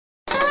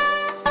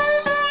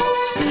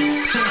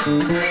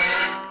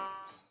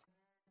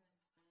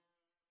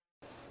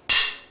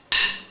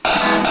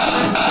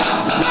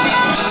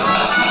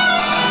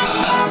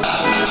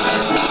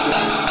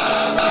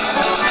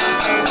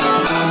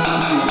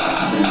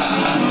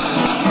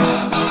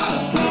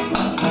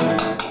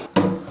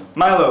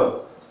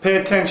Milo, pay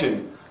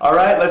attention. All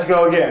right, let's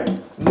go again.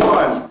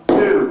 1,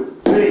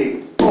 2,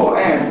 3, 4,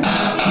 and...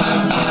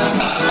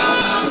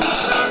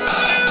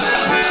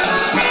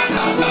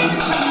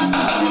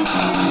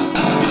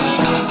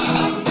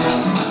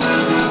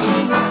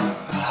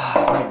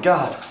 Oh my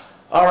God.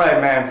 All right,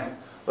 man.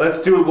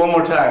 Let's do it one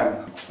more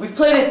time. We've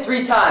played it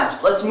 3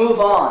 times. Let's move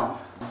on.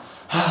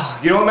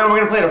 You know what, man? We're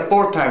gonna play it a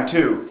 4th time,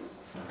 too.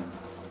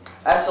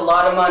 That's a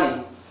lot of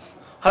money.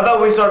 How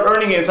about we start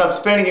earning it and stop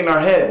spending it in our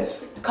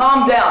heads?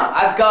 Calm down.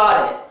 I've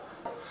got it.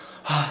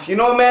 You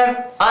know what,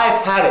 man?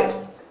 I've had it.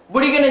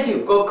 What are you gonna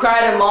do? Go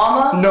cry to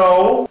Mama?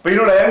 No. But you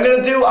know what I am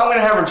gonna do? I'm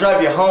gonna have her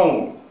drive you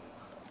home.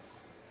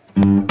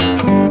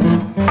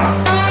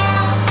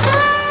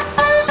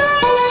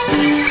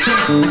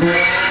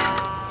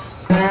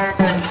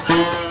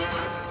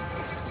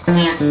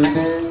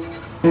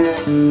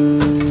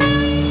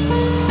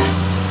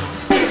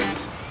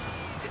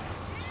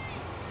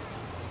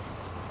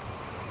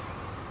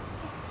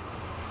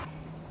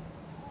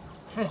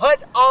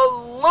 What a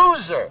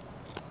loser!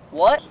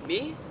 What?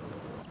 Me?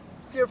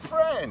 Your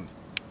friend.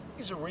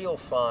 He's a real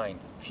fine,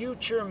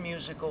 future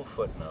musical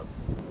footnote.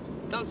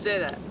 Don't say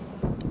that.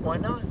 Why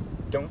not?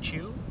 Don't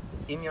you?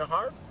 In your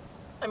heart?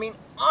 I mean,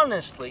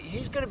 honestly,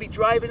 he's gonna be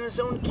driving his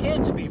own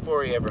kids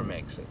before he ever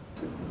makes it.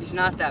 He's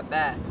not that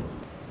bad.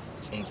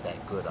 He ain't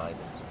that good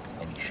either,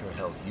 and he sure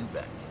held you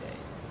back today.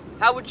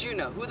 How would you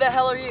know? Who the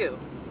hell are you?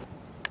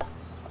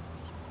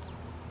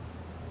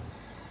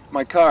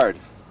 My card.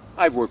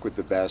 I've worked with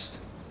the best.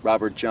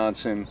 Robert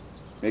Johnson,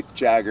 Mick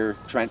Jagger,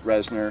 Trent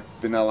Reznor,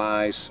 Vanilla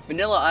Ice.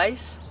 Vanilla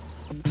Ice?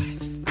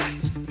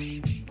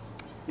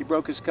 He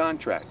broke his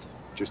contract.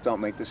 Just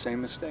don't make the same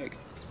mistake.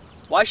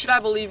 Why should I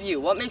believe you?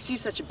 What makes you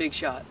such a big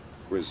shot?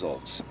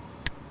 Results.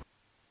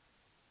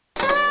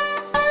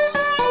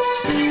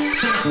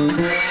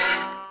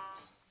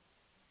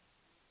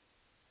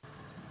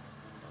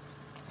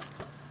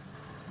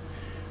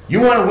 You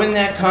want to win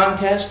that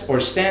contest or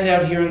stand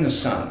out here in the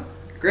sun?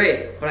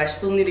 Great, but I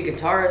still need a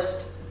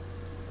guitarist.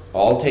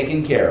 All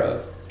taken care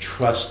of.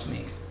 Trust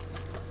me.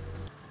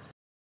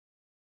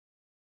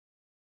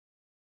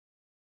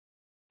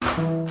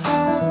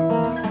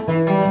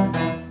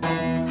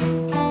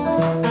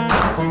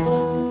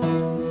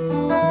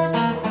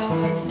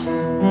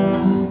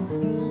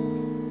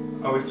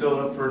 Are we still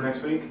up for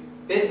next week?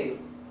 Busy.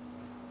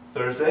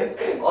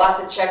 Thursday? I'll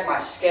have to check my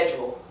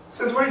schedule.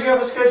 Since when do you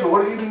have a schedule?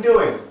 What have you been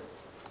doing?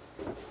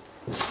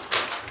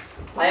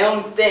 My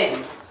own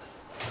thing.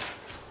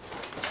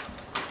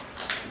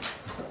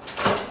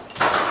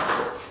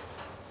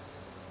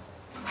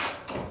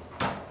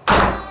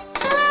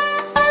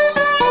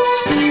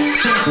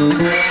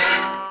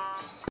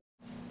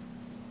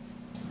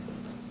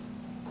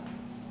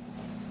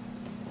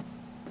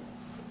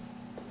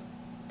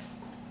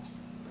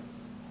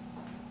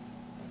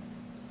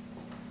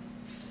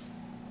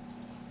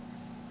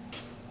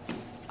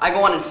 I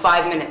go on in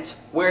 5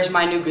 minutes. Where's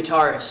my new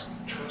guitarist?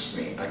 Trust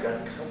me, I got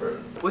it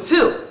covered. With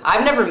who?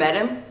 I've never met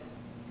him.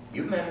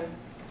 You met him.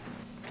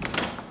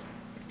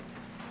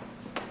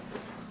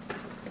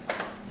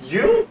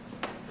 You?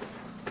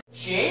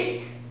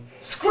 Jake?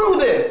 Screw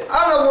this!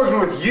 I'm not working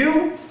with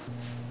you!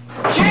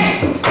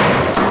 Jake!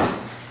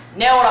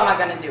 Now what am I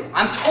gonna do?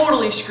 I'm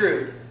totally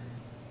screwed.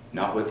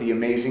 Not with the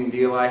amazing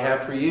deal I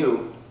have for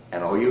you.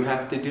 And all you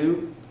have to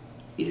do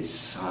is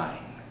sign.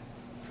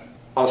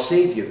 I'll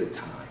save you the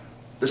time.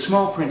 The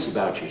small print's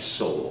about your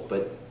soul,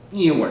 but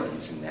you weren't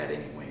using that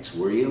anyways,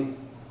 were you?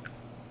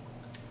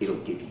 It'll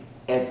give you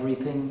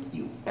everything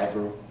you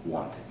ever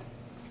wanted.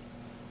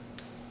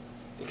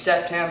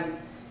 Except him.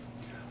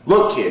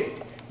 Look,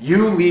 kid,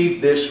 you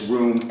leave this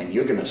room and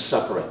you're gonna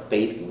suffer a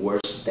fate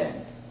worse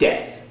than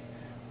death.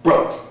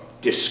 Broke,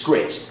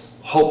 disgraced,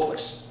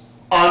 hopeless.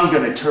 I'm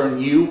gonna turn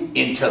you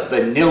into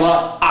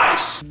Vanilla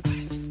Ice.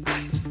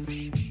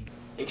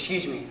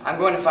 Excuse me, I'm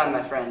going to find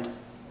my friend.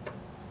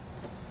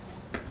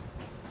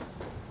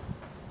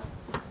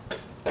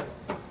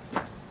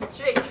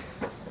 Jake!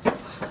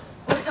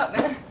 What's up,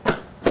 man?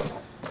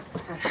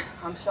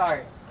 I'm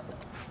sorry.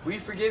 Will you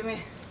forgive me?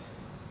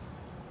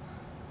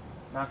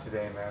 Not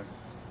today, man.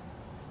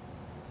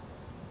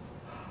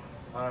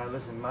 Alright,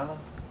 listen, Milo.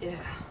 Yeah.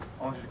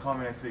 I want you to call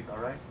me next week,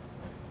 alright?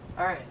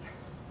 Alright.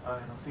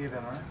 Alright, I'll see you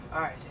then, alright?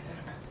 Alright, dude.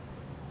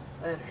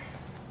 Later.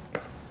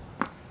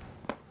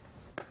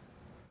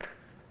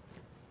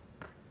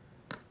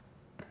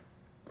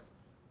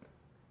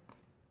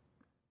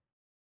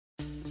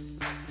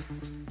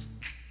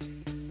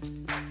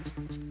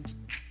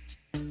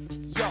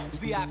 Yo,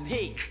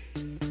 VIP.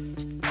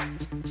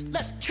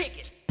 Let's kick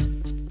it.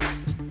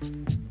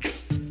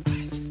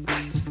 Ice,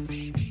 ice,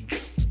 baby.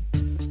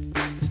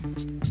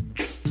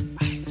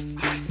 Ice,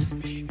 ice,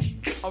 baby.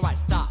 Alright,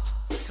 stop.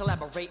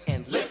 Collaborate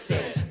and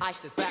listen.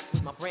 Ice is back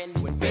with my brand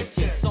new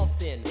invention.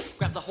 Something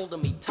grabs a hold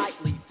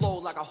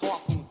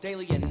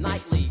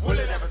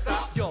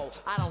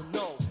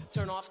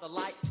turn off the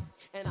lights,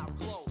 and I'll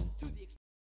glow.